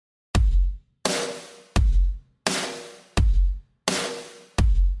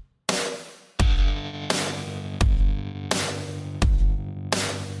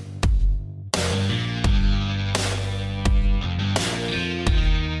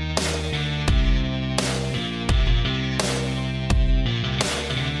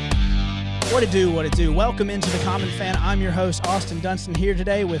What it do? Welcome into the Common Fan. I'm your host, Austin Dunston, here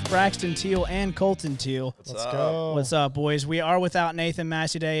today with Braxton Teal and Colton Teal. Let's go. What's up, boys? We are without Nathan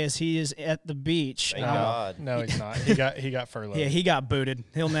Massey today as he is at the beach. Thank God. No, he's not. He got furloughed. Yeah, he got booted.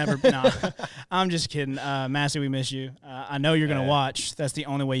 He'll never. Nah, I'm just kidding. Massey, we miss you. I know you're going to watch. That's the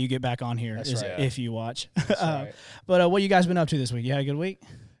only way you get back on here is right. if you watch. That's right. But what you guys been up to this week? You had a good week?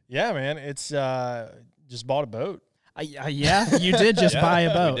 Yeah, man. It's just bought a boat. Yeah, you did just buy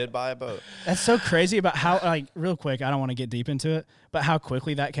a boat. We did buy a boat. That's so crazy about how, like, real quick, I don't want to get deep into it, but how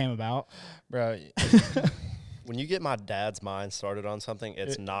quickly that came about. Bro. When you get my dad's mind started on something,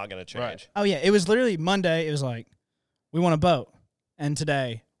 it's not going to change. Right. Oh, yeah. It was literally Monday. It was like, we want a boat. And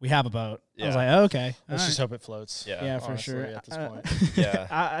today, we have a boat. I was Yeah. like, oh, okay. Let's all just right. hope it floats. Yeah, for honestly, sure. at this point. Yeah.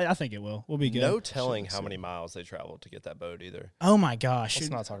 I think it will. We'll be good. No telling how many miles they traveled to get that boat either. Oh, my gosh. Let's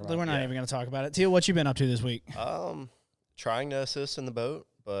not talk about We're it. not Yeah. even going to talk about it. Teal, what you been up to this week? Trying to assist in the boat,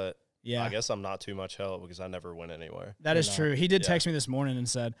 but Yeah. I guess I'm not too much help because I never went anywhere. That is not. true. He did Yeah. text me this morning and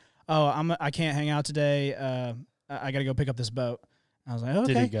said, oh, I can't hang out today. I got to go pick up this boat. I was like,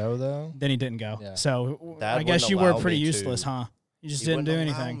 okay. Did he go, though? Then he didn't go. Yeah. So Dad I guess wouldn't you were allow pretty me useless, to. huh? You just He didn't do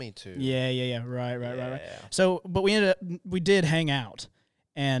wouldn't allow anything. me to. Yeah. Right. Yeah. So, but we did hang out,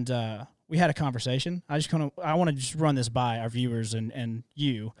 and we had a conversation. I want to just run this by our viewers and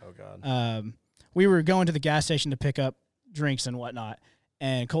you. Oh, God. We were going to the gas station to pick up drinks and whatnot,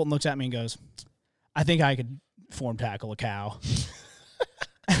 and Colton looks at me and goes, "I think I could form tackle a cow."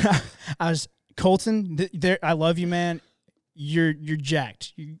 I was Colton. I love you, man. You're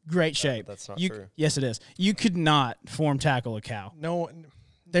jacked. You're great shape. That's not you, true. Yes, it is. You could not form tackle a cow. No.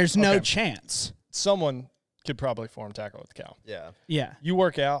 There's no Okay. chance. Someone could probably form tackle with the cow. Yeah. Yeah. You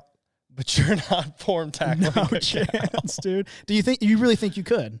work out, but you're not form tackling No a cow. chance, dude. Do you really think you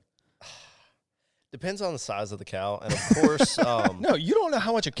could? Depends on the size of the cow. And, of course, No, you don't know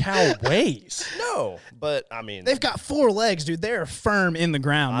how much a cow weighs. no. But, I mean, They've got 4 legs, dude. They're firm in the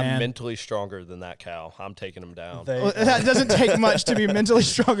ground, I'm man. mentally stronger than that cow. I'm taking him down. Well, that doesn't take much to be mentally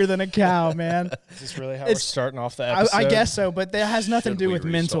stronger than a cow, man. Is this really how It's- we're starting off the episode? I guess so, but that has nothing to Should do we with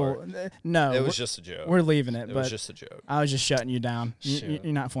mental. restart? No, It was just a joke. we're leaving it. It but was just a joke. I was just shutting you down. Shoot.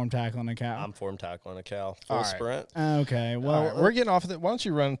 You're not form tackling a cow. I'm form tackling a cow. Full All right. sprint. Okay, well, All right, we're getting off of it. Why don't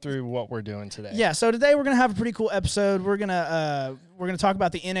you run through what we're doing today? yeah. So today we're gonna have a pretty cool episode. We're gonna talk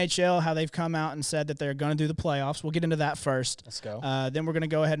about the NHL, how they've come out and said that they're gonna do the playoffs. We'll get into that first. Let's go. Then we're gonna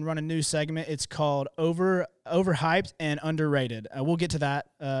go ahead and run a new segment. It's called Overhyped and Underrated. We'll get to that.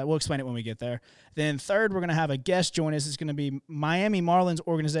 We'll explain it when we get there. Then third, we're gonna have a guest join us. It's gonna be Miami Marlins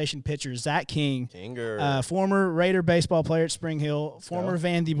organization pitcher Zach King. Kinger. Former Raider baseball player at Spring Hill, former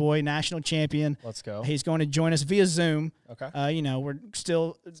Vandy boy, national champion. Let's go. He's going to join us via Zoom. Okay. We're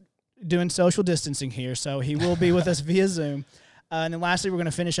still doing social distancing here, so he will be with us via Zoom. And then lastly, we're going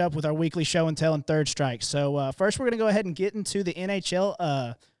to finish up with our weekly show and tell and third strike. So first, we're going to go ahead and get into the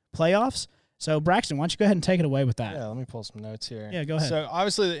NHL playoffs. So Braxton, why don't you go ahead and take it away with that? Yeah, let me pull some notes here. Yeah, go ahead. So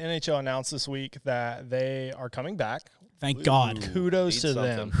obviously the NHL announced this week that they are coming back. Thank God. Kudos need to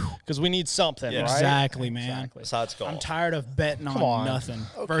them something. because we need something, Yeah. right? Exactly, man. Exactly. Besides golf. I'm tired of betting Come on on. nothing.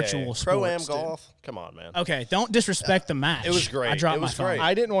 Okay. Virtual sports. Pro-Am dude. golf. Come on, man. Okay, don't disrespect the match. It was great. I dropped It was my phone. great.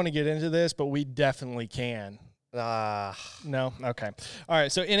 I didn't want to get into this, but we definitely can. Ah, No? Okay. All right.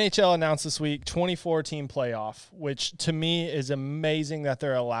 So NHL announced this week 24-team playoff, which to me is amazing that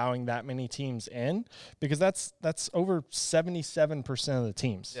they're allowing that many teams in because that's over 77% of the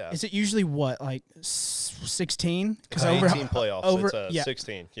teams. yeah. Is it usually what, like 16? It's 18 playoffs. over- It's yeah.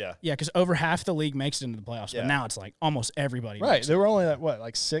 16. Yeah. Yeah, because over half the league makes it into the playoffs, Yeah. but now it's like almost everybody. Right. makes it. There were only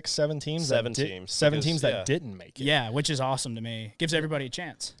like 6, 7 teams. Seven that teams, Seven because- teams that yeah. didn't make it. Yeah, which is awesome to me. Gives everybody a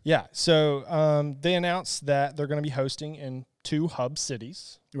chance. Yeah. So they announced that they're going to be hosting in 2 hub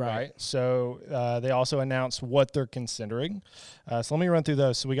cities. Right. So they also announced what they're considering. So let me run through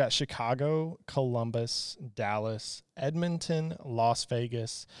those. So we got Chicago, Columbus, Dallas, Edmonton, Las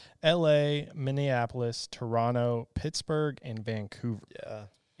Vegas, LA, Minneapolis, Toronto, Pittsburgh, and Vancouver. Yeah.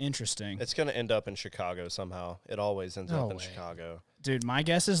 Interesting. It's going to end up in Chicago somehow. It always ends No up in way. Chicago. Dude, my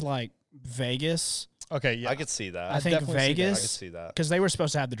guess is like Vegas, Okay. Yeah. I could see that. I think definitely see that. I could Vegas, see that. because they were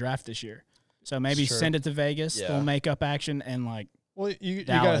supposed to have the draft this year. So maybe Sure. send it to Vegas. Yeah. They'll make up action and like, Well, you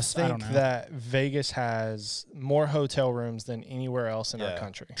got to Dallas, I don't think know. that Vegas has more hotel rooms than anywhere else in our Yeah.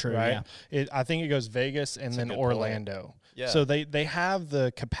 country. True, right? yeah. I think it goes Vegas and That's a then good point. Orlando. Yeah. So they have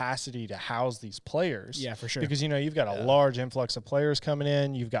the capacity to house these players. yeah, for sure. Because, you've got a Yeah. large influx of players coming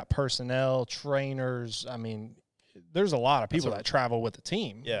in. You've got personnel, trainers. I mean, there's a lot of people that travel with the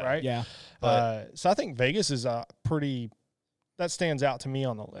team. Yeah. Right. yeah. But- So I think Vegas is a that stands out to me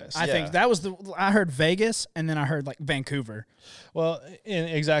on the list. I think that was I heard Vegas, and then I heard like Vancouver. Well, in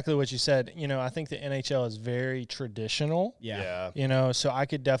exactly what you said, I think the NHL is very traditional. Yeah. So I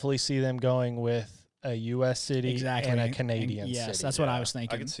could definitely see them going with a U.S. city and a Canadian city. Yes, that's what I was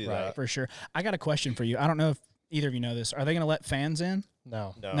thinking. I can see that. For sure. I got a question for you. I don't know if either of you know this. Are they going to let fans in?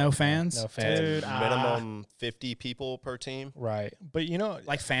 No fans? No fans. Dude, minimum 50 people per team. Right. But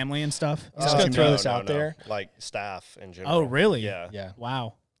like family and stuff? I'm just going to throw this out there. Like staff in general. Oh, really? Yeah.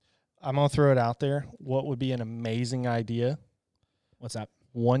 Wow. I'm going to throw it out there. What would be an amazing idea? What's up?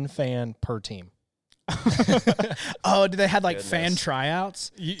 1 fan per team. Oh, do they had like Goodness. fan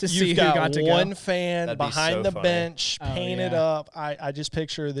tryouts to see You've who got to one go? fan That'd be behind so the funny. bench, Oh, painted yeah. up. I just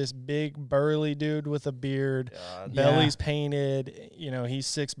picture this big burly dude with a beard, God. belly's painted. He's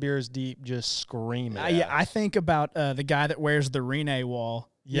 6 beers deep, just screaming. I think about the guy that wears the Rene wall.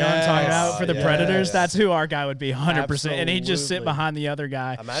 You know what I'm talking Yes. about for the Yes. Predators? That's who our guy would be, 100%. And he'd just sit Absolutely. behind the other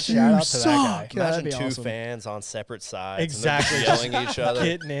guy. Imagine, Shout You out to that guy. suck. That'd imagine be 2 awesome. fans on separate sides. Exactly. And they're just yelling at each other.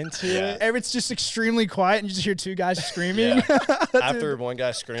 Getting into Yeah. it. It's just extremely quiet, and you just hear 2 guys screaming. Yeah. After one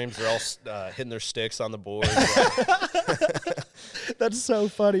guy screams, they're all hitting their sticks on the board. That's so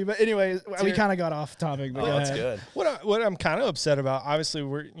funny. But anyway, we kind of got off topic. But Oh, go that's ahead. good. What I'm kind of upset about, obviously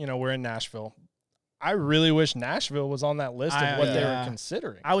we're in Nashville. I really wish Nashville was on that list of what they were Yeah.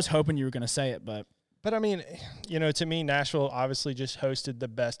 considering. I was hoping you were going to say it, but But I mean, to me, Nashville obviously just hosted the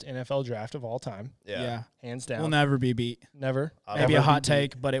best NFL draft of all time, yeah, hands down. we'll never be beat. Never. Maybe a Ever hot be beat.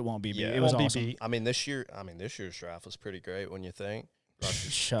 take, but it won't be beat. Yeah. It was Won't be awesome. beat. I mean, this year's draft was pretty great when you think.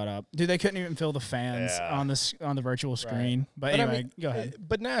 Shut up, dude! They couldn't even fill the fans Yeah. on the virtual screen. But But I anyway, mean, go ahead.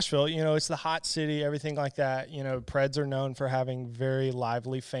 But Nashville, it's the hot city, everything like that. Preds are known for having very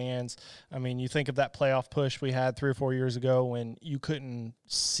lively fans. I mean, you think of that playoff push we had 3 or 4 years ago when you couldn't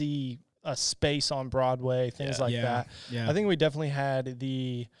see a space on Broadway, things like that. Yeah, I think we definitely had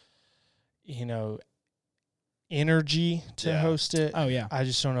the, energy to Yeah. host it. Oh yeah, I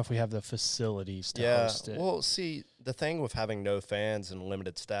just don't know if we have the facilities to Yeah. host it. Well, see, the thing with having no fans and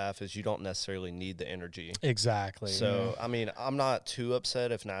limited staff is you don't necessarily need the energy. Exactly. So, I mean, I'm not too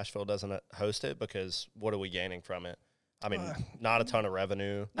upset if Nashville doesn't host it because what are we gaining from it? I mean, not a ton of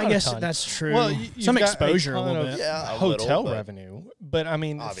revenue. I Not a guess ton. that's true. Well, Some you've got exposure a ton little of bit. Yeah, a hotel little, but- revenue. But I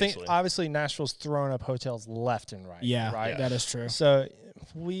mean, Obviously. obviously Nashville's throwing up hotels left and right. Yeah, Right. that is true. So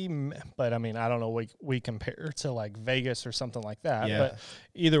but I mean, I don't know. We compare to like Vegas or something like that. Yeah. But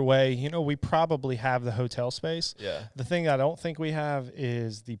either way, we probably have the hotel space. Yeah. The thing I don't think we have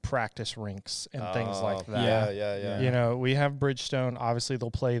is the practice rinks and things like that. Yeah. We have Bridgestone. Obviously,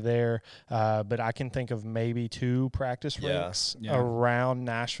 they'll play there, but I can think of maybe 2 practice Yeah. rinks Yeah. around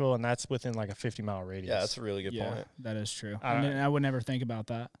Nashville, and that's within like a 50-mile radius. Yeah, that's a really good Yeah, point. that is true. I- I would never think about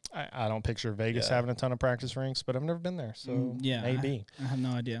that. I don't picture Vegas Yeah. having a ton of practice rinks, but I've never been there, so Yeah, maybe. I have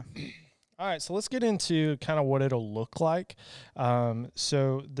no idea. All right, so let's get into kind of what it'll look like.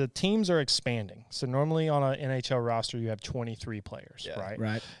 So the teams are expanding. So normally on an NHL roster, you have 23 players, Yeah. right?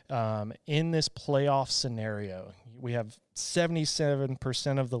 Right. In this playoff scenario, we have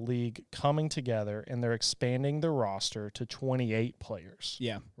 77% of the league coming together, and they're expanding the roster to 28 players,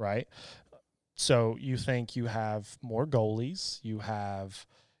 Yeah. right? So you think you have more goalies, you have,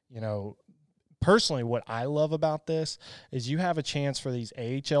 personally, what I love about this is you have a chance for these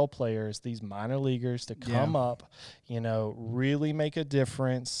AHL players, these minor leaguers to come up, really make a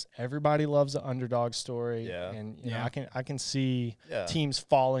difference. Everybody loves the underdog story. Yeah. And I can see Yeah. teams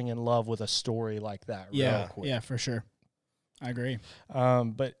falling in love with a story like that Yeah. real quick. Yeah, for sure. I agree.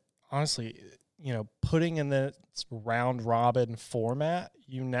 But honestly, putting in this round robin format,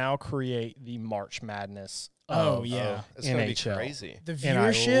 you now create the March Madness. Oh, of yeah. It's going to be NHL. crazy. The And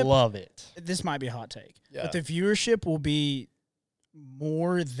I viewership, love it. this might be a hot take, Yeah. but the viewership will be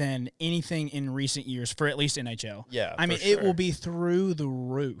more than anything in recent years for at least NHL. Yeah. I for mean, it will sure. be through the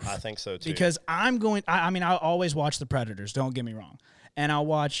roof. I think so too. Because I mean, I always watch the Predators, don't get me wrong. And I'll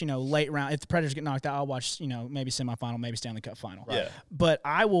watch, late round. If the Predators get knocked out, I'll watch, maybe semifinal, maybe Stanley Cup final. Yeah. But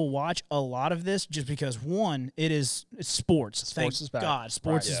I will watch a lot of this just because, one, it's sports. Sports Thank is back. God,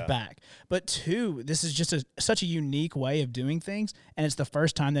 sports Right. is Yeah. back. But two, this is just such a unique way of doing things, and it's the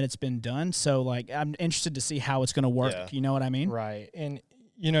first time that it's been done. So, I'm interested to see how it's going to work. Yeah. You know what I mean? Right. And,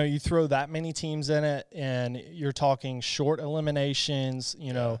 you throw that many teams in it and you're talking short eliminations,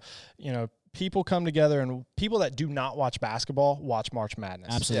 people come together, and people that do not watch basketball watch March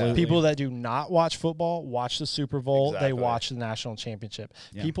Madness. Absolutely. People that do not watch football watch the Super Bowl. They Exactly. watch the national championship.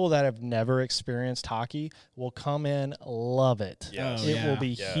 Yeah. People that have never experienced hockey will come in, love it. Yes. Oh, It yeah. will be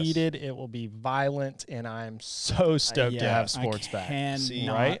Yes. heated. It will be violent, and I'm so stoked to have sports I back. cannot See,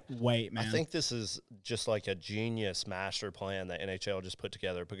 right? wait, man. I think this is just like a genius master plan that NHL just put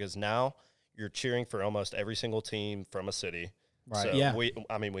together, because now you're cheering for almost every single team from a city. Right. So Yeah. we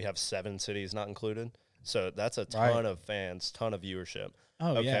have 7 cities not included. So that's a Right. ton of fans, ton of viewership.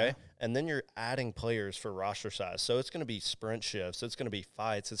 Oh, okay. yeah. And then you're adding players for roster size. So it's going to be sprint shifts. It's going to be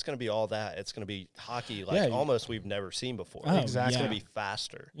fights. It's going to be all that. It's going to be hockey like Yeah. almost we've never seen before. Oh, Exactly. It's yeah. going to be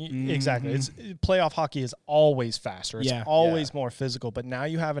faster. Exactly. It's playoff hockey is always faster. It's Yeah. always more physical. But now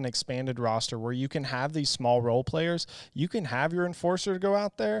you have an expanded roster where you can have these small role players. You can have your enforcer to go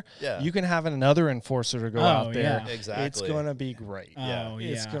out there. Yeah. You can have another enforcer to go out there. yeah. Exactly. It's going to be great. Oh, yeah.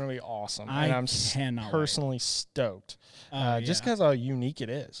 It's going to be awesome. I and I'm cannot wait. personally stoked just yeah. because how unique it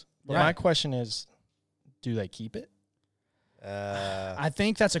is. But Right. my question is, do they keep it? I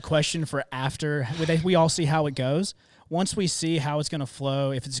think that's a question for after we all see how it goes. Once we see how it's going to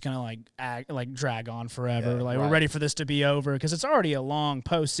flow, if it's going to like drag on forever, Yeah, like we're right. ready for this to be over, because it's already a long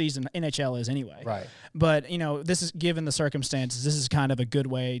postseason. NHL is anyway. Right. But this is, given the circumstances, this is kind of a good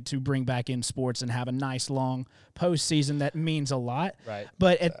way to bring back in sports and have a nice long postseason that means a lot. Right.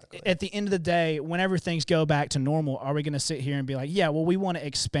 But at the end of the day, whenever things go back to normal, are we going to sit here and be like, yeah, well, we want to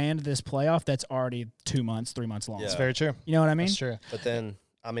expand this playoff that's already 2 months, 3 months long? Yeah. It's very true. You know what I mean? That's true. But then,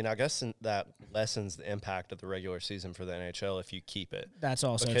 I guess that lessens the impact of the regular season for the NHL if you keep it. That's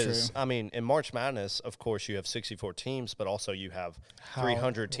also Because, true. in March Madness, of course, you have 64 teams, but also you have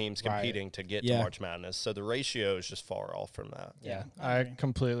 300 teams right. competing to get Yeah. to March Madness. So the ratio is just far off from that. Yeah, I I agree.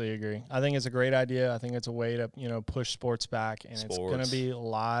 completely agree. I think it's a great idea. I think it's a way to, push sports back, and it's going Sports. to be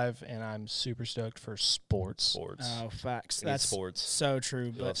live, and I'm super stoked for sports. Sports. Oh, facts. We need That's sports. so true.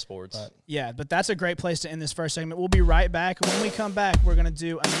 We love But sports. but- yeah, but that's a great place to end this first segment. We'll be right back. When we come back, we're going to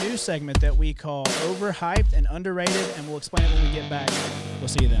do a new segment that we call Overhyped and Underrated, and we'll explain it when we get back. We'll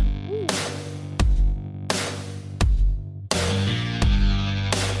see you then.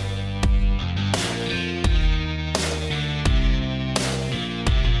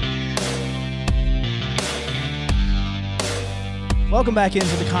 Welcome back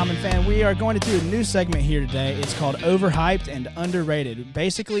into the Common Fan. We are going to do a new segment here today. It's called Overhyped and Underrated.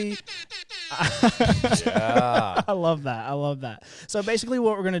 Basically, Yeah. I love that. I love that. So basically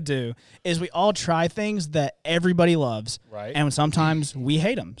what we're going to do is we all try things that everybody loves. Right. And sometimes we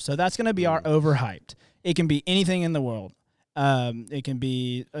hate them. So that's going to be our overhyped. It can be anything in the world. It can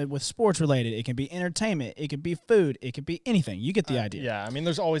be with sports related. It can be entertainment. It can be food. It can be anything. You get the idea. Yeah,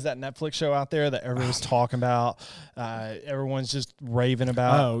 there's always that Netflix show out there that everyone's talking about. Everyone's just raving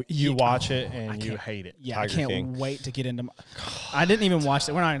about. Oh, you yeah. watch it I and you can't- hate it. Yeah, Tiger I can't King. wait to get into I didn't even watch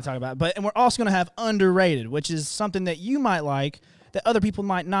it. We're not going to talk about it. But and we're also going to have underrated, which is something that you might like that other people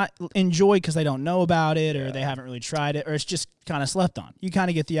might not enjoy because they don't know about it or they haven't really tried it or it's just kind of slept on. You kind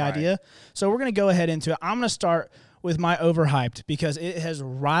of get the idea. So we're going to go ahead into it. I'm going to start with my overhyped because it has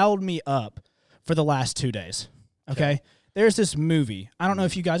riled me up for the last 2 days. Okay? There's this movie. I don't know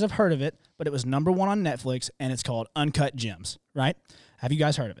if you guys have heard of it, but it was #1 on Netflix, and it's called Uncut Gems, right? Have you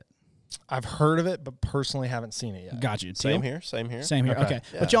guys heard of it? I've heard of it, but personally haven't seen it yet. Got you. Same Teal? here. Same here. Same here. Okay. Okay.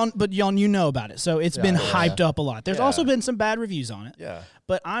 Yeah. But y'all you know about it. So it's been Yeah. hyped up a lot. There's Yeah. also been some bad reviews on it. Yeah.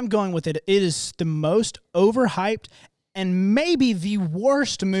 But I'm going with it. It is the most overhyped and maybe the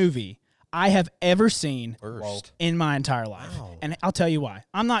worst movie I have ever seen Worst. in my entire life. Wow. And I'll tell you why.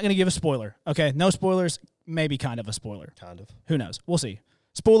 I'm not going to give a spoiler. Okay? No spoilers, maybe kind of a spoiler. Kind of. Who knows? We'll see.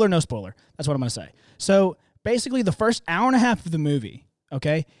 Spoiler, no spoiler. That's what I'm going to say. So basically, the first hour and a half of the movie,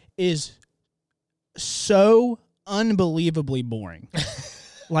 okay, is so unbelievably boring.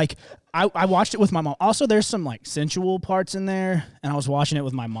 Like, I watched it with my mom. Also, there's some, like, sensual parts in there, and I was watching it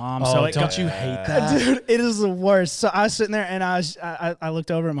with my mom. Oh, so it don't got you hate that? Dude, it is the worst. So I was sitting there, and I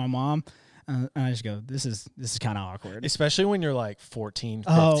looked over at my mom, and I just go, this is kind of awkward. Especially when you're like 14,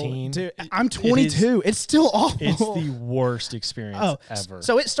 15. Oh, dude, I'm 22. It's still awful. It's the worst experience ever.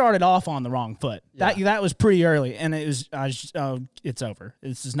 So it started off on the wrong foot. That was pretty early, and it was it's over.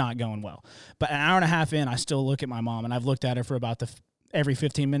 This is not going well. But an hour and a half in, I still look at my mom, and I've looked at her for about every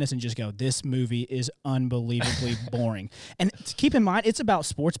 15 minutes and just go, this movie is unbelievably boring. And keep in mind, it's about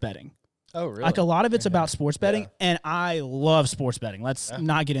sports betting. Oh, really? Like a lot of it's about sports betting, Yeah. and I love sports betting. Let's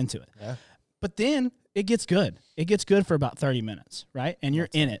not get into it. Yeah. But then it gets good. It gets good for about 30 minutes, right? And you're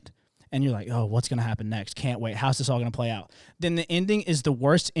in it. and you're like, oh, what's going to happen next? Can't wait. How's this all going to play out? Then the ending is the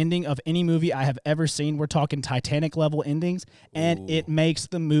worst ending of any movie I have ever seen. We're talking Titanic level endings, and it makes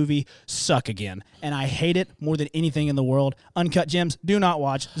the movie suck again. And I hate it more than anything in the world. Uncut Gems, do not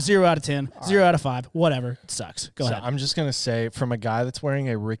watch. 0 out of 10, 0 out of 5, whatever. It sucks. Go ahead. I'm just going to say, from a guy that's wearing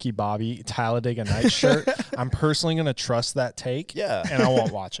a Ricky Bobby Talladega Nights shirt, I'm personally going to trust that take. Yeah. And I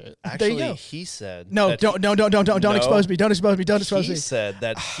won't watch it. Actually, he said No, don't expose me. Don't expose me. Don't expose he me. said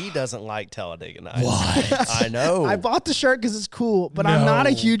that he doesn't like Talladega Nights. What? I know. I bought the shirt because it's cool, but I'm not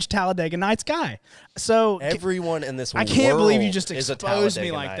a No. huge Talladega Nights guy. So Everyone in this I can't believe you world just is a exposed me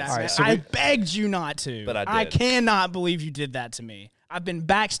Talladega like that. Nights man. All right, so I we- begged you not to. But I I did. cannot believe you did that to me. I've been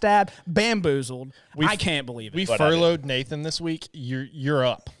backstabbed, bamboozled. I can't believe it. We But I did. furloughed Nathan this week. You're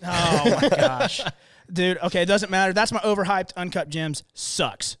up. Oh my gosh. Dude, okay, it doesn't matter. That's my overhyped Uncut Gems.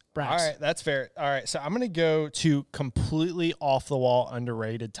 Sucks. Brax. All right, that's fair. All right, so I'm going to go to completely off the wall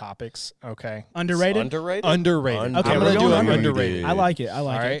underrated topics, okay? Underrated? Underrated. Underrated. Okay, I'm we're going to do going it underrated. underrated. I like it. I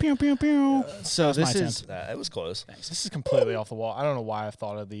like All it. right. Pew, pew, pew. So my this attempt. It was close. This is completely off the wall. I don't know why I've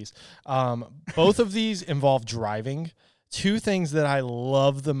thought of these. Both of these involve driving. Two things that I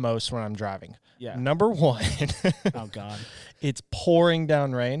love the most when I'm driving. Yeah. Number one, Oh, God. it's pouring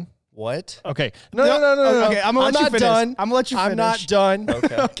down rain. What? Okay. No. Okay, I'm going to let you not finish. done. I'm going to let you finish. I'm not done.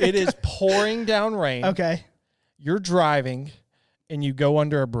 Okay. It is pouring down rain. Okay. You're driving and you go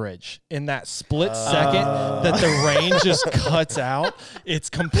under a bridge. In that split second that the rain just cuts out, it's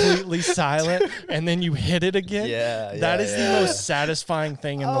completely silent, and then you hit it again. Yeah, That is yeah. the most satisfying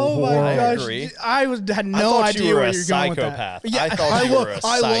thing in the Oh world. my gosh! agree. Had no thought idea you were where a you're going with that. psychopath. Yeah, I thought you were a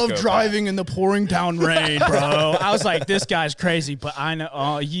I love psychopath. driving in the pouring down rain, bro. I was like, this guy's crazy, but I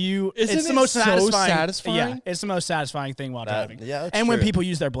know you. Isn't it's the it most so satisfying. satisfying? Yeah, it's the most satisfying thing while That- driving. yeah, that's and when true. people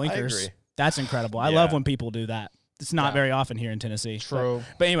use their blinkers, agree. that's incredible. I Yeah. love when people do that. It's not very often here in Tennessee. True.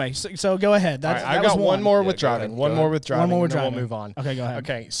 But anyway, so go ahead. All That's, right, that I was got one more with Yeah, go driving. ahead, One go more ahead. with driving. One more with and then driving. We'll move on. Okay, go ahead.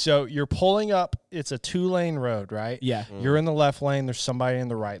 Okay, so you're pulling up. It's a 2-lane road, right? Yeah. You're in the left lane. There's somebody in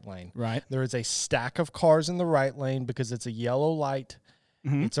the right lane. Right. There is a stack of cars in the right lane because it's a yellow light.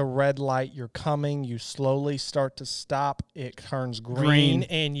 Mm-hmm. It's a red light. You're coming. You slowly start to stop. It turns green, Green.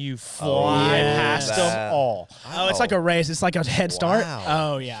 and you fly yeah. past That- them all. Oh, it's like a race. It's like a head start.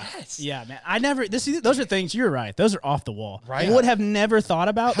 Wow. Oh yeah, yeah, man. I never. Those are things. You're right. Those are off the wall. Right. I would have never thought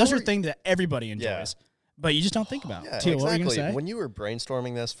about. Those How are are- things that everybody enjoys, Yeah. but you just don't think about. Yeah, Teal, what were you exactly. gonna say? When you were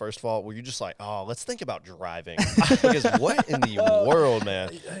brainstorming this, first of all, were you just like, oh, let's think about driving? Because what in the world,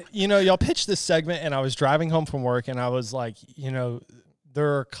 man? You know, y'all pitched this segment, and I was driving home from work, and I was like, you know,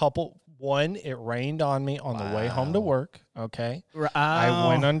 there are a couple. One, it rained on me on the way home to work. Okay, I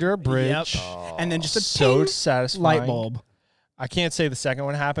went under a bridge. Yep. And then just a So ting, satisfying. light bulb. I can't say the second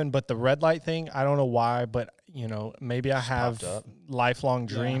one happened, but the red light thing, I don't know why, but you know, maybe I have popped up. lifelong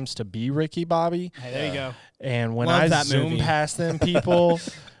dreams to be Ricky Bobby. Hey, there you go. And when Love I that zoom movie. past them people,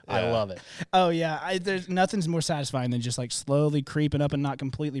 I Yeah. love it. Oh yeah, there's nothing's more satisfying than just like slowly creeping up and not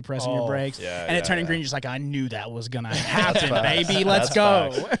completely pressing your Oh, brakes, yeah, and it yeah, turning yeah. green. Just like I knew that was gonna happen, facts. baby. Let's That's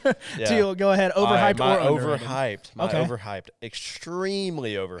go. Yeah. Teal, go ahead. Overhyped my or underrated? overhyped. My Okay. overhyped.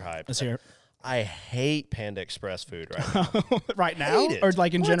 Extremely overhyped. Let's hear I hate Panda Express food right now. it. Right now, Hate it. or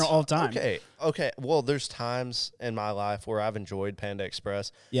like in general all the time. Okay. Well, there's times in my life where I've enjoyed Panda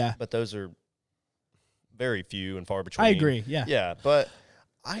Express, Yeah, but those are very few and far between. I agree. Yeah. Yeah, but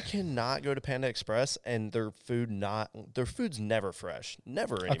I cannot go to Panda Express and their food's never fresh,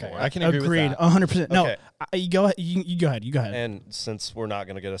 never Okay, anymore. I can agree Agreed, with that. 100%. No, Okay. you go ahead. You go ahead. You go ahead. And since we're not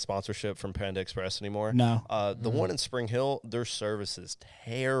going to get a sponsorship from Panda Express anymore, No, the one in Spring Hill, their service is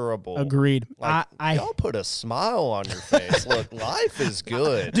terrible. agreed. Like, I y'all put a smile on your face. Look, life is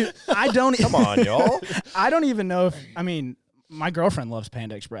good. dude, I don't. Come on, y'all. I don't even know if. I mean, my girlfriend loves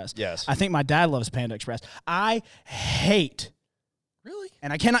Panda Express. Yes. I think my dad loves Panda Express. I hate, Really?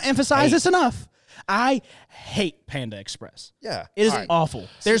 and I cannot emphasize this enough. I hate Panda Express. Yeah. It is All right. awful.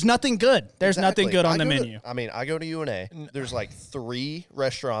 There's nothing good. There's nothing Exactly. good on I the go to- menu. I go to UNA. There's like 3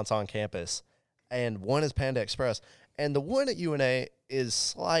 restaurants on campus, and one is Panda Express. And the one at UNA is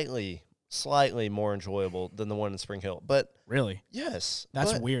slightly more enjoyable than the one in Spring Hill. But Really? yes,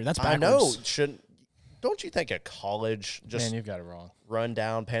 That's but weird. That's I know. backwards. Don't you think a college just Man, you've got it wrong. run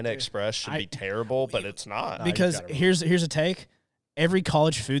down Panda Express should be terrible? But it's not. Because got it wrong. here's a take. Every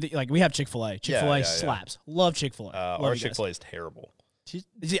college food that like we have Chick-fil-A. Chick-fil-A yeah. slaps. Love Chick-fil-A. Love Our you guys. Chick-fil-A is terrible.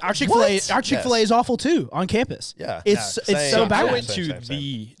 See, our Chick-fil-A Yes. is awful too on campus. Yeah. It's Yeah, it's same. so I bad. I went Same, to same, same.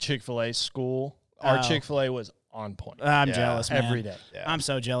 the Chick-fil-A school. Our Oh. Chick-fil-A was on point. I'm Yeah. jealous, man. Every day. Yeah. I'm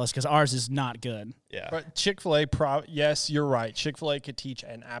so jealous because ours is not good. Yeah. But Chick-fil-A, yes, you're right. Chick-fil-A could teach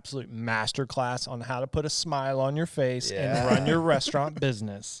an absolute master class on how to put a smile on your face Yeah. and run your restaurant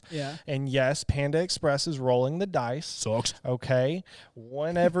business. Yeah. And yes, Panda Express is rolling the dice. Sucks. Okay,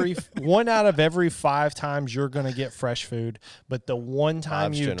 one out of every 5 times you're gonna get fresh food, but the one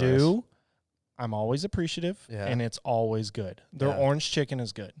time Five's you generous. do, I'm always appreciative, Yeah. and it's always good. Their Yeah. orange chicken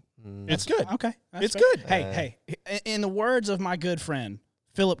is good. Mm. It's good. Okay. that's It's fair. good. Hey, in the words of my good friend,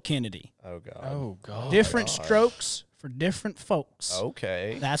 Philip Kennedy, Oh God. Oh God, different gosh. strokes for different folks.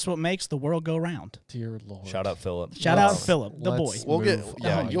 Okay. That's what makes the world go round. dear Lord. Shout out Philip. Shout out Let's- Philip, the boy. let's We'll get. move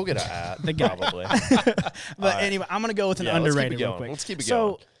Yeah, on. you'll get a at The guy. probably. But Alright. anyway, I'm gonna go with an Yeah, let's keep underrated it real going. quick. Let's keep it so,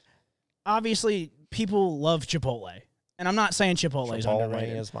 going. obviously, people love Chipotle, and I'm not saying Chipotle is Chipotle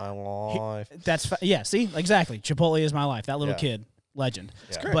underrated. is my life. That's yeah. See, exactly. Chipotle is my life. That little Yeah. kid, legend.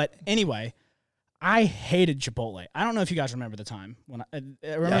 It's great. But anyway, I hated Chipotle. I don't know if you guys remember the time when I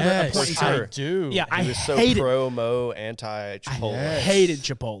remember Yes, a point in for time. sure. I do. Yeah, I He was so hated. pro-mo, anti-Chipotle. I hated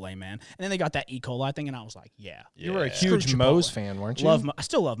Chipotle, man. And then they got that E. coli thing, and I was like, yeah, You were a Yeah. huge Screw Moe's Chipotle. fan, weren't you? I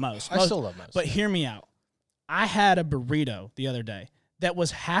still love Moe's. I still love Moe's. But hear me out. I had a burrito the other day that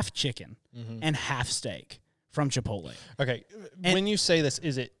was half chicken Mm-hmm. and half steak from Chipotle. Okay, And- when you say this,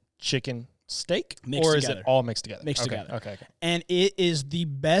 is it chicken steak Mixed or together. is it all mixed together? Mixed Okay, together. Okay. And it is the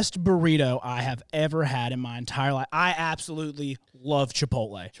best burrito I have ever had in my entire life. I absolutely love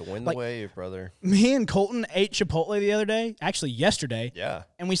Chipotle. Join the Like- wave, brother. Me and Colton ate Chipotle the other day, actually yesterday, Yeah.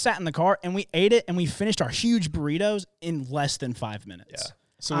 and we sat in the car and we ate it and we finished our huge burritos in less than 5 minutes. Yeah.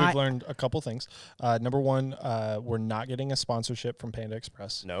 So we've learned a couple things. Number one, we're not getting a sponsorship from Panda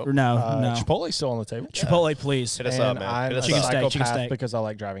Express. No. Or no, Uh, no. Chipotle's still on the table. Chipotle, please. Hit us And up, man. I'm Hit a us Chicken up. steak, chicken psychopath steak. because I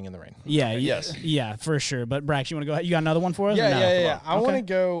like driving in the rain. Yeah, Yes. yeah, for sure. But Brax, you want to go ahead? You got another one for us? or Yeah, no? yeah. I Okay. want to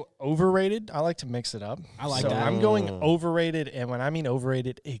go overrated. I like to mix it up. I like so that. I'm going overrated, and when I mean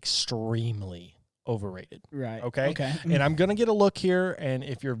overrated, extremely overrated. Right. Okay. Okay. And I'm gonna get a look here, and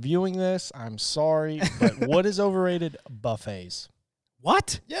if you're viewing this, I'm sorry, but what is overrated? Buffets.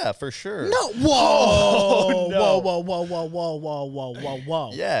 What? Yeah, for sure. No. Whoa. Oh, no. Whoa, whoa, whoa, whoa, whoa, whoa, whoa, whoa.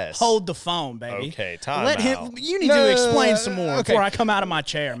 Yes. Hold the phone, baby. Okay, time Let him. out. You need No, to explain some more okay. before I come out of my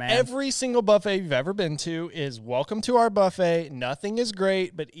chair, man. Every single buffet you've ever been to is welcome to our buffet. Nothing is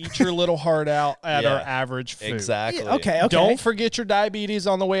great, but eat your little heart out at Yeah. our average food. Exactly. Yeah, okay. Don't forget your diabetes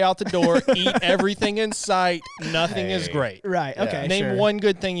on the way out the door. Eat everything in sight. Nothing is Hey. great. Right. Okay. Name sure. one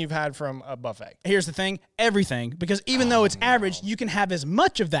good thing you've had from a buffet. Here's the thing, everything, because even though it's average, you can have as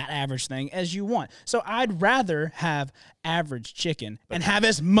much of that average thing as you want. So I'd rather have average chicken and have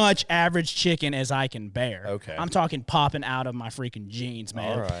as much average chicken as I can bear. Okay. I'm talking popping out of my freaking jeans,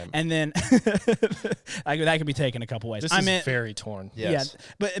 man. All right. And then that could be taken a couple ways. This I is meant, very torn. Yes.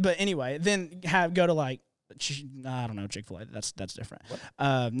 yeah, but anyway, then go to like I don't know, Chick-fil-A. That's different.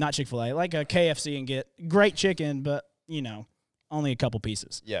 Not Chick-fil-A, like a KFC and get great chicken, but only a couple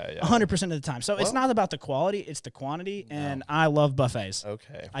pieces. Yeah, yeah. 100% of the time. So it's Well- not about the quality, it's the quantity, and I love buffets.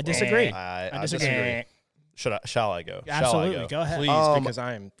 Okay. I disagree. I disagree. disagree. Shall I go? Absolutely, Shall I go ahead. Please, because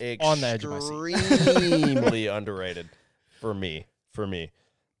I am on the edge of my seat. Extremely underrated for me.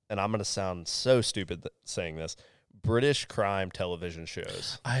 And I'm going to sound so stupid saying this. British crime television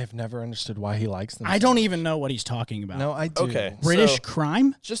shows. I have never understood why he likes them. I don't even know what he's talking about. No, I do. Okay. British So-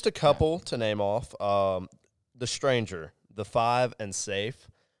 crime? Just a couple to name off. The Stranger, The Five, and Safe.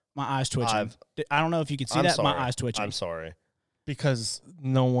 My eyes twitching. I don't know if you can see I'm that. sorry. My eyes twitching. I'm sorry. Because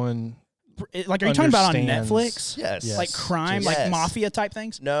no one. Like, are you talking about on Understands. Netflix? Yes. Yes. Like crime, Just- like Yes. mafia type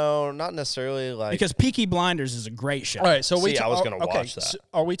things? No, not necessarily like. Because Peaky Blinders is a great show. All right, so See, I was gonna watch that. So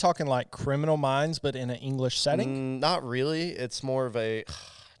are we talking like Criminal Minds, but in an English setting? Not really. It's more of a.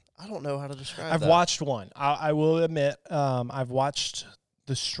 I don't know how to describe I've that. watched one. I will admit, I've watched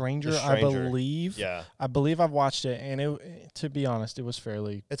The Stranger. I Stranger. believe. Yeah. I believe I've watched it, and to be honest, it was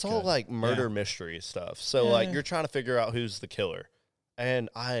fairly. It's all good. like murder mystery stuff. So like Yeah. you're trying to figure out who's the killer. And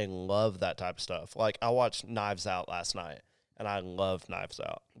I love that type of stuff. Like I watched Knives Out last night and I love Knives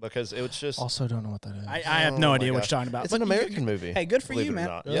Out because it was just Also, don't know what that is. I have Oh no my idea what gosh. you're talking about. It's But an you- American movie. Hey, good for believe you, it or man.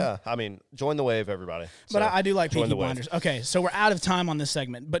 not. Really? Yeah. I mean, join the wave, everybody. But So, I do like join Peaky the wave. Blinders. Okay, so we're out of time on this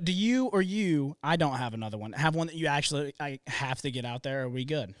segment. But do you, I don't have another one, have one that you actually have to get out there? Are we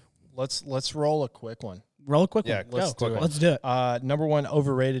good? Let's roll a quick one. Roll a quick Yeah, one. let's Go. do it. Let's do it. Number one,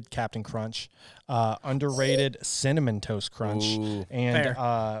 overrated Captain Crunch. Underrated Cinnamon Toast Crunch. Ooh. And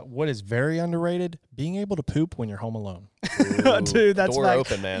Fair. what is very underrated, being able to poop when you're home alone. Ooh, Dude, that's door like,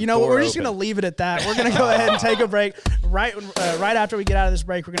 open, man. You know what? Door We're just open. gonna leave it at that. We're gonna go ahead and take a break. Right after we get out of this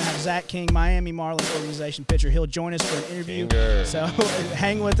break, we're gonna have Zach King, Miami Marlins organization pitcher. He'll join us for an interview. Kinger. So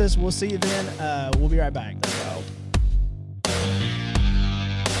hang with us. We'll see you then. We'll be right back. Wow.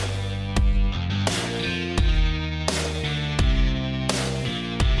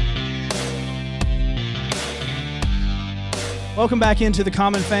 Welcome back into the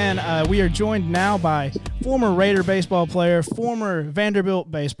Common Fan. We are joined now by former Raider baseball player, former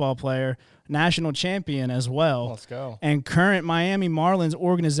Vanderbilt baseball player, national champion as well. Let's go. And current Miami Marlins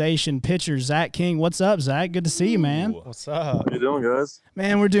organization pitcher, Zach King. What's up, Zach? Good to see you, man. What's up? How you doing, guys?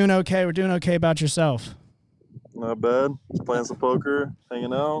 Man, we're doing okay. We're doing okay. About yourself? Not bad. Just playing some poker,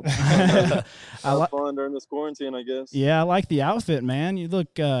 hanging out. I Have fun during this quarantine, I guess. Yeah, I like the outfit, man. You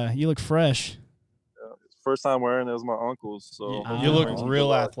look fresh. First time wearing it was my uncle's, so Yeah. You look Oh.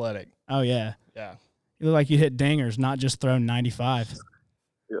 real athletic. Oh yeah, Yeah. you look like you hit dingers, not just thrown 95.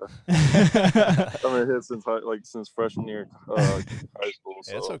 Yeah. I've been hit since freshman year high school.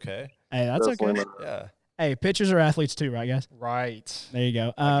 So It's okay. Hey, that's definitely okay. not- Yeah. Hey, pitchers are athletes too, right, guys? Right. There you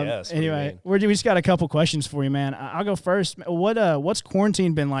go. guess. What do you Anyway, mean? we just got a couple questions for you, man. I'll go first. What's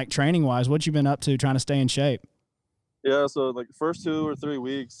quarantine been like training wise? What you been up to trying to stay in shape? Yeah, so like the first 2 or 3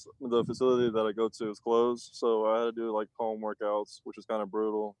 weeks, the facility that I go to is closed, so I had to do like home workouts, which is kind of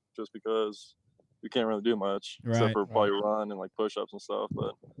brutal, just because you can't really do much Right, except for probably run and like push-ups and stuff.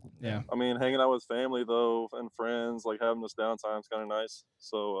 But Yeah. I mean, hanging out with family though and friends, like having this downtime is kind of nice.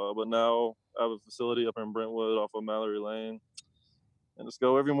 So, but now I have a facility up in Brentwood off of Mallory Lane, and just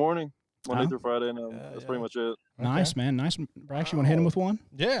go every morning, Monday Oh. through Friday, and Yeah, that's yeah. pretty much it. Nice, man. Nice. Brax, you want to hit him with one?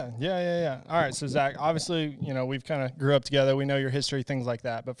 Yeah. All right. So, Zach, obviously, we've kind of grew up together. We know your history, things like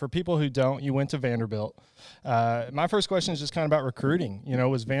that. But for people who don't, you went to Vanderbilt. My first question is just kind of about recruiting.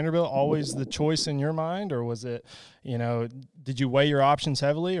 Was Vanderbilt always the choice in your mind, or was it, did you weigh your options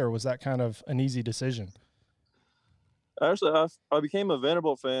heavily, or was that kind of an easy decision? Actually, I became a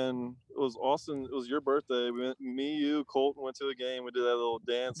Vanderbilt fan. It was Austin. It was your birthday. Me, you, Colton went to a game. We did that little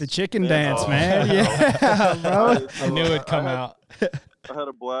dance. The chicken dance, Oh. man. Yeah, bro. I knew it'd come out. I had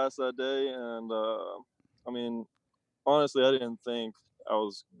a blast that day, and I mean, honestly, I didn't think I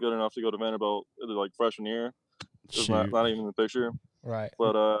was good enough to go to Vanderbilt like freshman year. It was Shoot. not even in the picture. Right.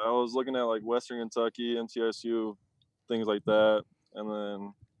 But I was looking at like Western Kentucky, MTSU, things like that, and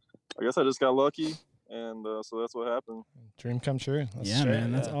then I guess I just got lucky, and so that's what happened. Dream come true. That's Yeah, straight.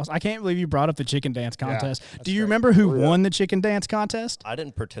 man. That's awesome. I can't believe you brought up the chicken dance contest. that's Do you great. remember who Oh, yeah. won the chicken dance contest? I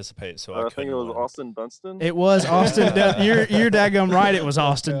didn't participate, so I I couldn't. think it was win. Austin Dunston. It was Austin. You're daggum right. It was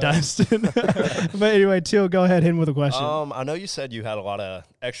Austin Dunston. But anyway, Teal, go ahead, hit him with a question. I know you said you had a lot of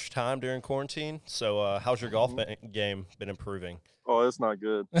extra time during quarantine. So how's your golf game been improving? Oh, it's not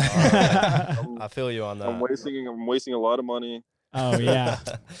good. I feel you on that. I'm wasting a lot of money. Oh yeah,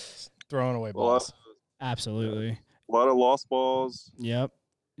 Throwing away A lot, balls. absolutely. a lot of lost balls. Yep.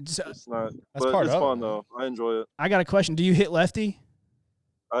 So, It's not. That's but part it's of it, fun man. though. I enjoy it. I got a question. Do you hit lefty?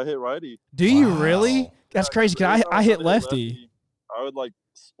 I hit righty. Do you Wow. really? That's Yeah, crazy. 'Cause every time I hit tried to lefty. I would like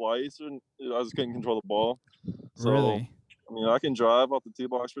splice, and I just couldn't control the ball. So, Really? I mean, I can drive off the tee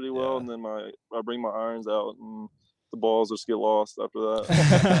box pretty well, Yeah. and then I bring my irons out, and the balls just get lost after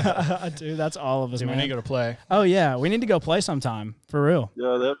that. Dude, that's all of us, Dude, we man. need to go to play. Oh yeah, we need to go play sometime for real.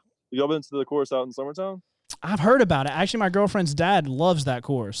 Yeah, y'all been to the course out in Summertown? I've heard about it. Actually, my girlfriend's dad loves that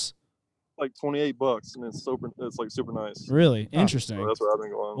course. Like $28, and it's like super nice. Really So interesting. that's where I've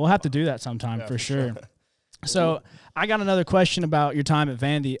been going. We'll have to do that sometime Yeah, for for sure. So I got another question about your time at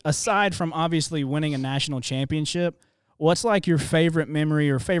Vandy. Aside from obviously winning a national championship, what's like your favorite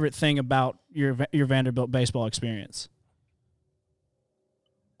memory or favorite thing about your Vanderbilt baseball experience?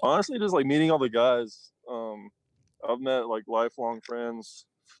 Honestly, just like meeting all the guys. I've met like lifelong friends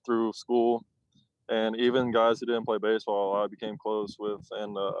through school, and even guys who didn't play baseball, I became close with,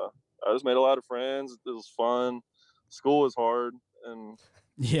 and I just made a lot of friends. It was fun. School was hard, and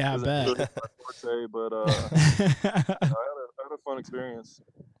Yeah, I isn't bet. really my forte, but I had a fun experience.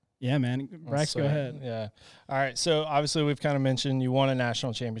 Yeah, man. Brax, So, go ahead. Yeah. All right. So obviously we've kind of mentioned you won a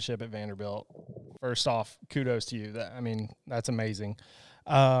national championship at Vanderbilt. First off, kudos to you. That's amazing.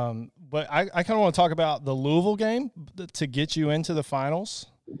 But I kind of want to talk about the Louisville game to get you into the finals.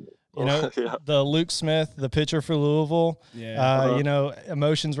 Yeah. The Luke Smith, the pitcher for Louisville. Yeah.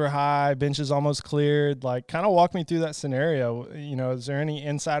 Emotions were high, benches almost cleared. Like, kind of walk me through that scenario. Is there any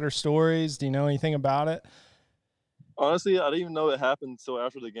insider stories? Do you know anything about it? Honestly, I didn't even know it happened until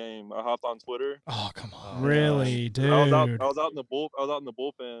after the game. I hopped on Twitter. Oh, come on. Really, dude. I was out in the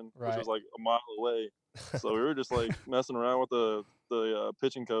bullpen, Right. which was like a mile away. So we were just like messing around with the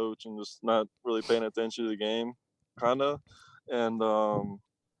pitching coach and just not really paying attention to the game, kind of. And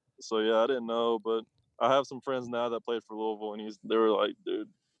so yeah, I didn't know, but I have some friends now that played for Louisville, and they were like, dude,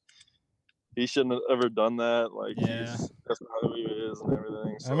 he shouldn't have ever done that. Like, Yeah. that's not who he is and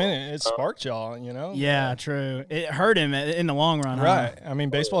everything. So, I mean, it sparked y'all, Yeah, true. It hurt him in the long run. huh? Right. I mean,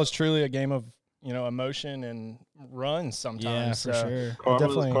 baseball is truly a game of, emotion and runs sometimes. Yeah, for sure.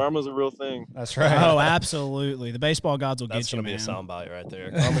 Definitely. Karma's a real thing. That's right. Oh, absolutely. The baseball gods will That's get you, gonna man. be a soundbite right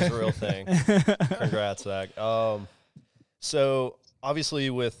there. Karma's a real thing. Congrats, Zach. So obviously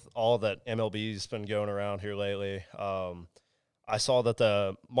with all that MLB's been going around here lately, I saw that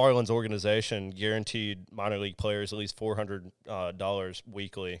the Marlins organization guaranteed minor league players at least $400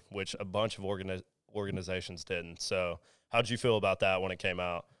 weekly, which a bunch of organizations didn't. So how did you feel about that when it came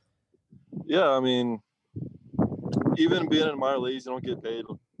out? Yeah, I mean, even being in minor leagues, you don't get paid.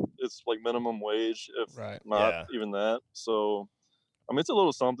 It's like minimum wage, if not even that. So, I mean, it's a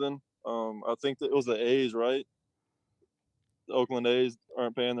little something. I think that it was the A's, right? The Oakland A's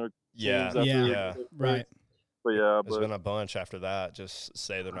aren't paying their teams after right. But yeah, there's been a bunch after that just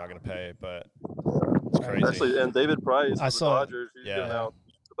say they're not going to pay, but it's crazy. Actually, and David Price, I saw the Dodgers, he's giving out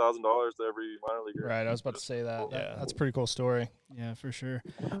 $1,000 to every minor leaguer. Right, I was about to say that. That's a pretty cool story. Yeah, for sure.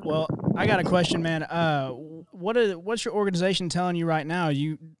 Well, I got a question, man. What's your organization telling you right now?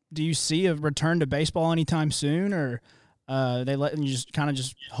 Do you see a return to baseball anytime soon, or they letting you just kind of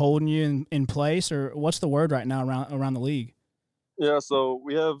just holding you in place, or what's the word right now around the league? Yeah, so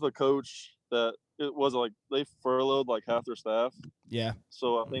we have a coach that it was like they furloughed like half their staff. Yeah.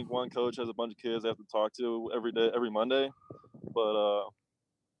 So I think one coach has a bunch of kids they have to talk to every Monday, but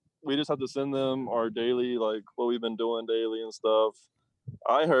we just have to send them our daily, like what we've been doing daily and stuff.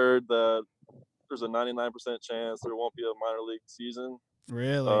 I heard that there's a 99% chance there won't be a minor league season.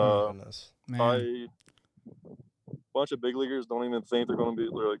 Really? A bunch of big leaguers don't even think they're going to be.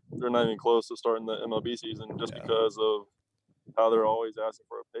 They're not even close to starting the MLB season just because of how they're always asking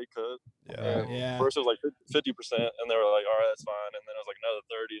for a pay cut. First it was like 50%, and they were like, "All right, that's fine," and then it was like another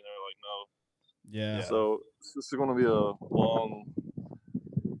 30, and they were like, "No." Yeah. So this is going to be a long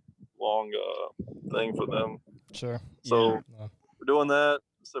thing for them. Sure. So we're doing that.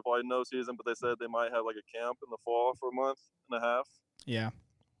 So probably no season, but they said they might have like a camp in the fall for a month and a half. Yeah.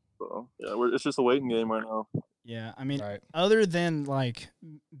 So it's just a waiting game right now. Yeah, I mean, other than like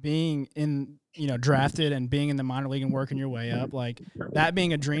being in, drafted and being in the minor league and working your way up, like that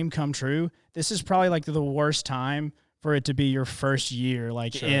being a dream come true, this is probably like the worst time for it to be your first year,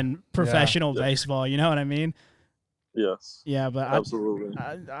 like in professional baseball. You know what I mean? Yes. Yeah, but absolutely.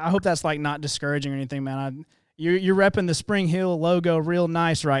 I hope that's like not discouraging or anything, man. You're repping the Spring Hill logo real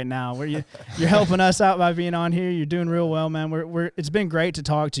nice right now. Where you're helping us out by being on here. You're doing real well, man. It's been great to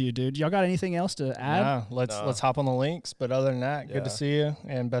talk to you, dude. Y'all got anything else to add? Yeah, let's hop on the links. But other than that, good to see you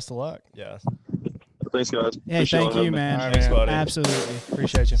and best of luck. Yeah. Thanks, guys. Hey, thank you, man. Right, thanks, buddy. Absolutely.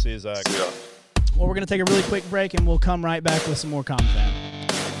 Appreciate you. See you, Zach. Yeah. Well, we're gonna take a really quick break and we'll come right back with some more Common Fan.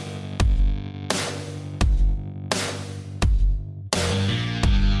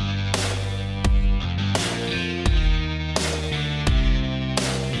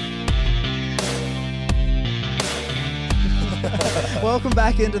 Welcome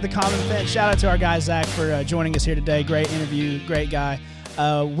back into the Common Fan. Shout out to our guy Zach for joining us here today. Great interview, great guy.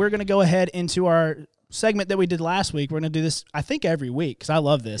 We're going to go ahead into our segment that we did last week. We're going to do this, I think, every week because I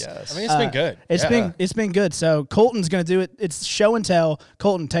love this. Yes. I mean, it's been good. It's been good. So Colton's going to do it. It's show and tell.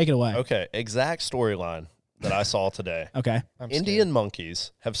 Colton, take it away. Okay, exact storyline that I saw today. Okay. Indian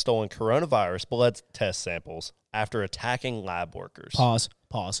monkeys have stolen coronavirus blood test samples after attacking lab workers.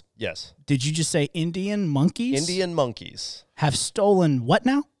 Pause. Yes. Did you just say Indian monkeys? Indian monkeys have stolen what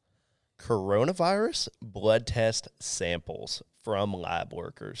now? Coronavirus blood test samples from lab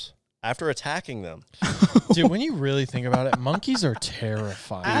workers after attacking them. Dude, when you really think about it, monkeys are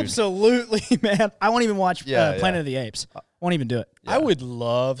terrifying. Absolutely, man. I won't even watch Planet of the Apes. Won't even do it. I would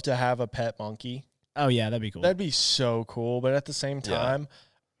love to have a pet monkey. Oh, yeah, that'd be cool. That'd be so cool. But at the same time,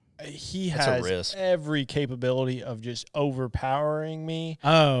 he has every capability of just overpowering me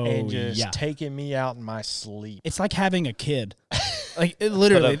and just taking me out in my sleep. It's like having a kid. Like,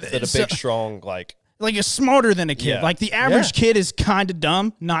 literally. But a big, strong, like it's smarter than a kid. Yeah. Like the average kid is kind of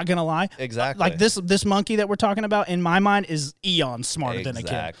dumb, not gonna lie. Exactly. Like this monkey that we're talking about, in my mind, is eons smarter than a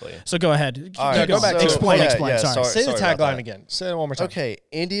kid. So go ahead. All right, go back. Explain. Sorry. Say the tagline again. Say it one more time. Okay,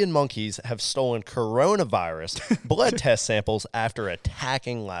 Indian monkeys have stolen coronavirus blood test samples after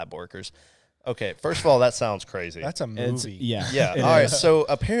attacking lab workers. Okay, first of all, that sounds crazy. That's a movie. Yeah. All right, so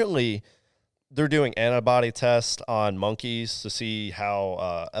apparently they're doing antibody tests on monkeys to see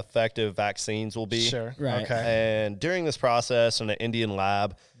how effective vaccines will be. Sure. Right. Okay. And during this process in an Indian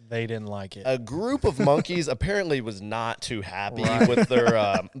lab, they didn't like it. A group of monkeys apparently was not too happy with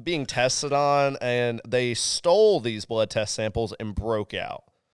their being tested on, and they stole these blood test samples and broke out.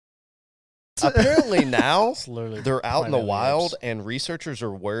 Apparently now literally they're out in the Planet of the wild, Apes. and researchers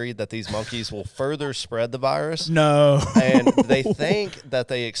are worried that these monkeys will further spread the virus. No. And they think that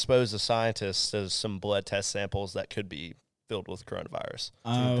they expose the scientists to some blood test samples that could be filled with coronavirus.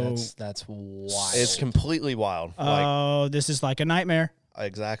 Dude, that's wild. It's completely wild. Oh, this is like a nightmare.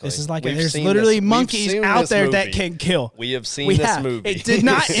 Exactly. This is like We've there's seen literally this- we've monkeys seen out this there that movie. can kill. We have seen We this have. movie. It did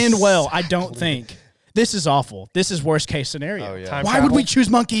not end well, I don't think. This is awful. This is worst case scenario. Oh, yeah. Time Why would travel? we choose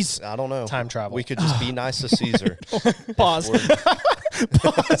monkeys? I don't know. Time travel. We could just be nice to Caesar. Pause. We're-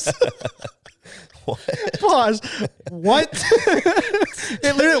 Pause. Pause. What?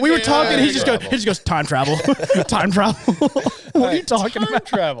 It literally, we were talking. He just goes time travel. Time travel. What are you talking Time about?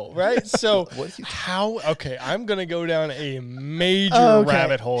 travel, right? So What are you how? Okay, I'm gonna go down a major Okay.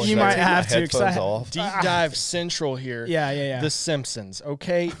 rabbit hole. You here. might have to. 'cause headphones I- off. Deep dive central here. Yeah. The Simpsons.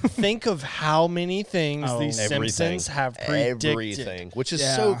 Okay, think of how many things Oh. these Everything. Simpsons have predicted. Everything, which is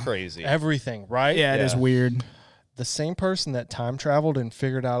Yeah. so crazy. Everything, right? Yeah, it is Yeah. weird. The same person that time traveled and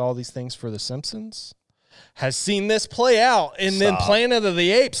figured out all these things for the Simpsons has seen this play out, and then Stop. Planet of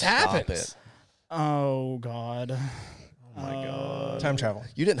the Apes Stop happens. it. Oh God. Oh my God. Time travel.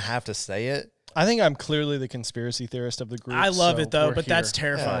 You didn't have to say it. I think I'm clearly the conspiracy theorist of the group. I love so it though, we're but that's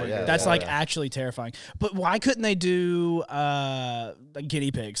here. terrifying. Yeah, That's yeah, like yeah. actually terrifying. But why couldn't they do like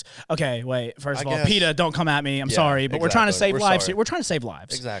guinea pigs? Okay, wait. First of all, guess- PETA, don't come at me. I'm Yeah, sorry, but we're trying to exactly. save We're lives sorry. here. We're trying to save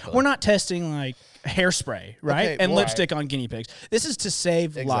lives. Exactly. We're not testing like hairspray, right? Okay, and well- lipstick on guinea pigs. This is to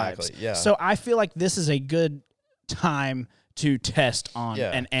save lives. Exactly, yeah. So I feel like this is a good time to test on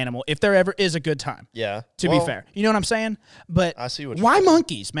Yeah. an animal if there ever is a good time. Yeah. To Well, be fair, you know what I'm saying? But I see what you're why saying.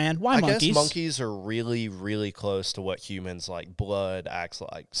 monkeys, man? Why I monkeys? guess monkeys are really, really close to what humans like blood acts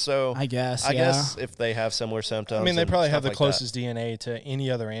like. So I guess. I yeah. guess if they have similar symptoms, I mean, they and probably stuff have the like that. closest DNA to any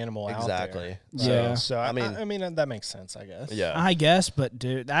other animal out there. Exactly. Yeah. So I I mean- mean, that makes sense, I guess. Yeah. I guess, but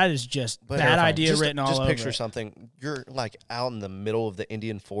dude, that is just But bad idea just, written all just over picture it. something. You're like out in the middle of the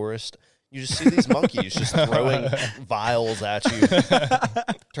Indian forest. You just see these monkeys just throwing vials at you.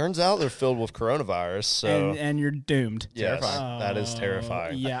 Turns out they're filled with coronavirus. So and you're doomed. yes, that is Oh,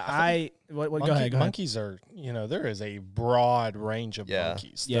 terrifying. Yeah, what go ahead. Monkeys are, there is a broad range of Yeah.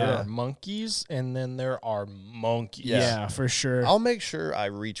 monkeys. Yeah. There are monkeys, and then there are monkeys. Yeah, for sure. I'll make sure I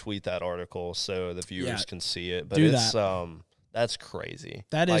retweet that article so the viewers Yeah. can see it. But Do it's that's crazy.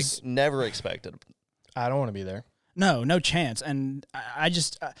 That like, is- never expected. I don't want to be there. No chance. And I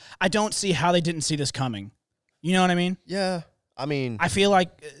just I don't see how they didn't see this coming. You know what I mean? Yeah. I mean, I feel like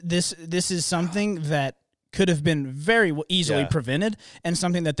this is something that could have been very easily Yeah. prevented, and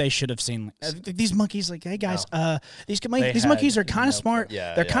something that they should have seen. These monkeys, like, hey guys, these They monkeys are had kind no of smart.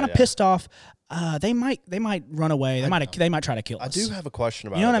 Yeah, They're yeah, kind of yeah. pissed off. They might run away. They might try to kill I us. do have a question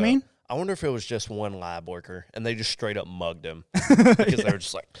about You know it, what I though. mean? I wonder if it was just one lab worker and they just straight up mugged him because they were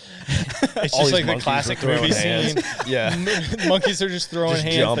just like, It's all just these like the monkeys were classic throwing movie hands. scene. Yeah. Monkeys are just throwing Just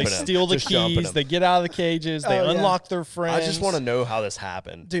hands. jumping They 'em. steal the Just jumping keys. 'em. They get out of the cages. They Oh, yeah. unlock their friends. I just want to know how this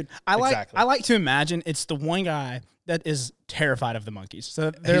happened. Dude, I Exactly. like to imagine it's the one guy that is terrified of the monkeys.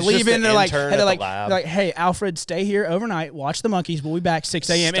 So they're He's just leaving. the They're like, intern hey, at the lab. they're like, hey, Alfred, stay here overnight. Watch the monkeys. We'll be back 6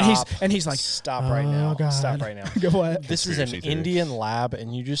 a.m. Stop. And he's like, stop right "Oh, now. God." Stop right now. go ahead. This is an Conspiracy theory. Indian lab,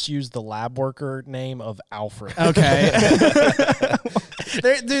 and you just use the lab worker name of Alfred. Okay.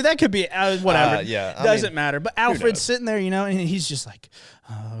 Dude, that could be whatever. Yeah, I Doesn't mean, matter. But Alfred's knows? sitting there, and he's just like,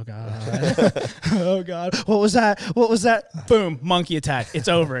 oh God, oh God, what was that? What was that? Boom, monkey attack. It's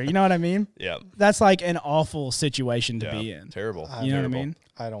over. You know what I mean? Yeah. That's like an awful situation to Yeah. be in. Terrible. You know what I Terrible. mean?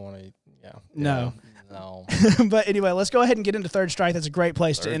 I don't want to. Yeah. No. No. But anyway, let's go ahead and get into third strike. That's a great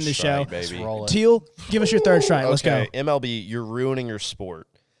place to Third end the strike, show. Let's baby. roll it. Teal, give us your third strike. Let's go. Okay, MLB, you're ruining your sport.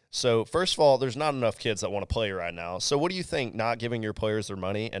 So, first of all, there's not enough kids that want to play right now. So, what do you think not giving your players their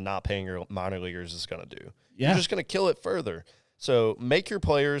money and not paying your minor leaguers is going to do? Yeah. You're just going to kill it further. So, make your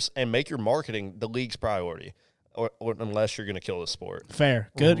players and make your marketing the league's priority, or unless you're going to kill the sport. Fair.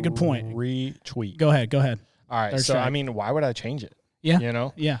 Good point. Retweet. Go ahead. All right. Third So, I strike. mean, why would I change it? Yeah. You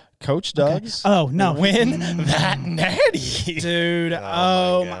know? Yeah. Coach Doug's Oh, no. win that natty. Dude,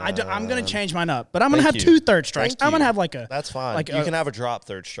 Oh, my I'm going to God. change mine up, but I'm going to have Thank you. 2 third strikes. Thank I'm going to you. have like a That's fine. Like you a- can have a drop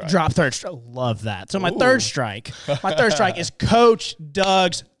third strike. drop third strike. Love that. So my third strike, is Coach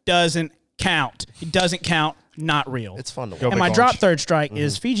Doug's doesn't count. He doesn't count. Not real. It's fun to Go watch. And my Big drop Orange. third strike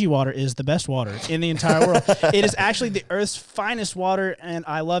is Fiji water is the best water in the entire world. It is actually the Earth's finest water, and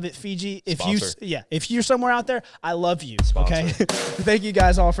I love it. Fiji, if Sponsor. if you're somewhere out there, I love you. Sponsor. Okay, thank you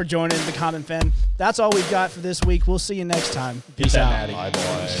guys all for joining the Common Fan. That's all we've got for this week. We'll see you next time. Get Peace that out.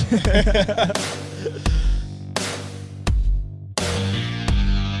 natty. Bye-bye.